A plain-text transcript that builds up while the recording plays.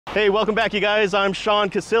Hey, welcome back, you guys. I'm Sean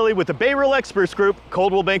Casilli with the Bay Real Experts Group,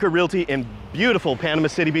 Coldwell Banker Realty in beautiful Panama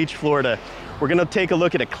City Beach, Florida. We're gonna take a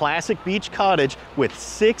look at a classic beach cottage with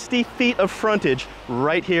 60 feet of frontage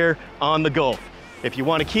right here on the Gulf. If you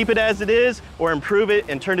want to keep it as it is or improve it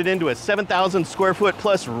and turn it into a 7,000 square foot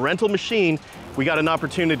plus rental machine, we got an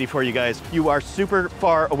opportunity for you guys. You are super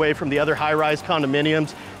far away from the other high-rise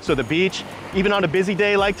condominiums, so the beach, even on a busy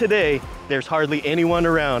day like today, there's hardly anyone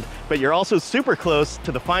around. But you're also super close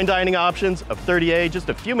to the fine dining options of 30A, just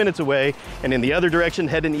a few minutes away, and in the other direction,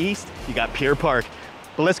 heading east, you got Pier Park.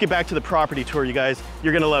 But let's get back to the property tour, you guys.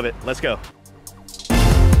 You're gonna love it. Let's go.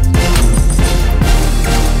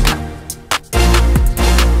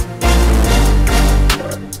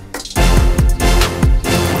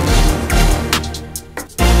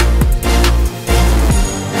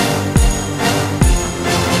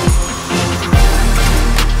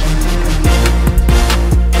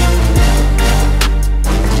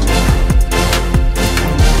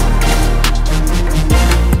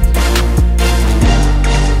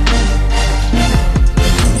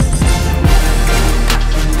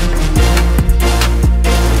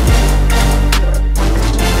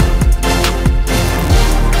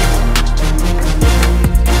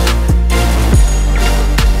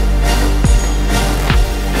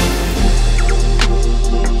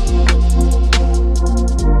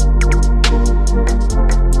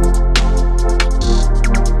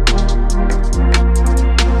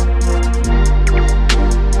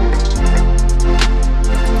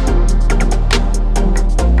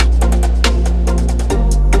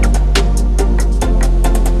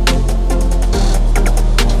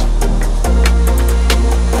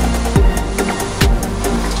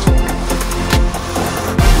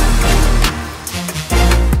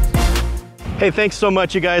 Hey, thanks so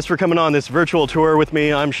much, you guys, for coming on this virtual tour with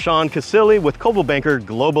me. I'm Sean Casilli with Coldwell Banker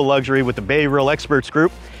Global Luxury with the Bay Real Experts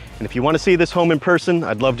Group. And if you want to see this home in person,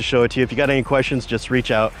 I'd love to show it to you. If you got any questions, just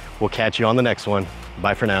reach out. We'll catch you on the next one.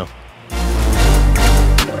 Bye for now.